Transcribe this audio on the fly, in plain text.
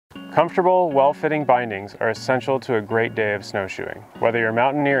Comfortable, well-fitting bindings are essential to a great day of snowshoeing, whether you're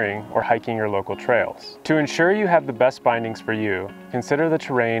mountaineering or hiking your local trails. To ensure you have the best bindings for you, consider the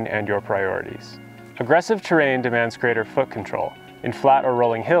terrain and your priorities. Aggressive terrain demands greater foot control. In flat or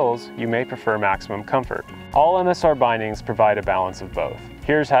rolling hills, you may prefer maximum comfort. All MSR bindings provide a balance of both.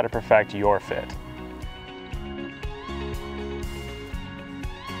 Here's how to perfect your fit.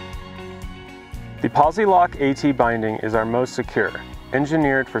 The PosiLock AT binding is our most secure,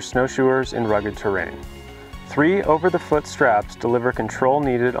 engineered for snowshoers in rugged terrain. 3 over-the-foot straps deliver control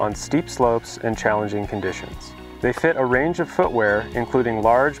needed on steep slopes and challenging conditions. They fit a range of footwear, including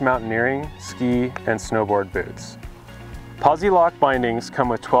large mountaineering, ski, and snowboard boots. PosiLock bindings come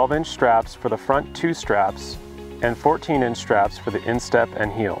with 12-inch straps for the front 2 straps and 14-inch straps for the instep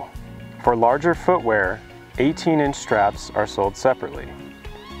and heel. For larger footwear, 18-inch straps are sold separately.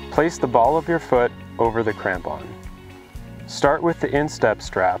 Place the ball of your foot over the crampon. Start with the instep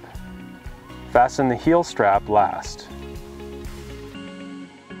strap. Fasten the heel strap last.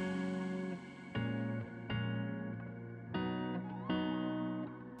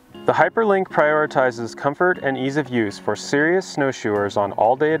 The Hyperlink prioritizes comfort and ease of use for serious snowshoers on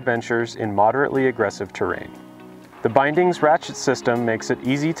all-day adventures in moderately aggressive terrain. The binding's ratchet system makes it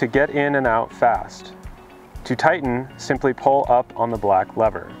easy to get in and out fast. To tighten, simply pull up on the black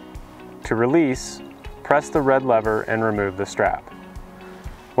lever. To release, press the red lever and remove the strap.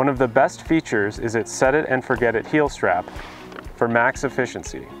 One of the best features is its set it and forget it heel strap for max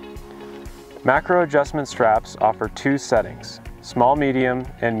efficiency. Macro adjustment straps offer 2 settings, small medium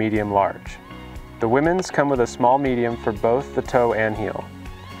and medium large. The women's come with a small medium for both the toe and heel.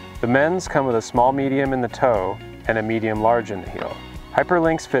 The men's come with a small medium in the toe and a medium large in the heel.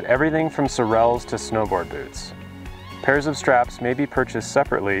 Hyperlinks fit everything from sorels to snowboard boots. Pairs of straps may be purchased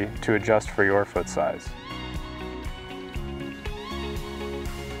separately to adjust for your foot size.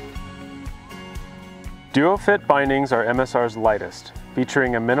 DuoFit bindings are MSR's lightest,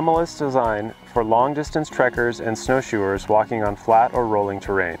 featuring a minimalist design for long-distance trekkers and snowshoers walking on flat or rolling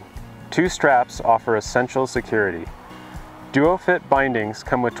terrain. 2 straps offer essential security. DuoFit bindings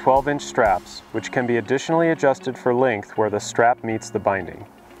come with 12-inch straps, which can be additionally adjusted for length where the strap meets the binding.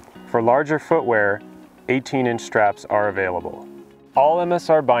 For larger footwear, 18-inch straps are available. All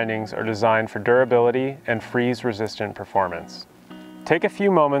MSR bindings are designed for durability and freeze-resistant performance. Take a few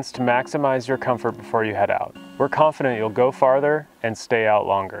moments to maximize your comfort before you head out. We're confident you'll go farther and stay out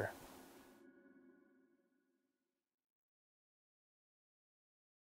longer.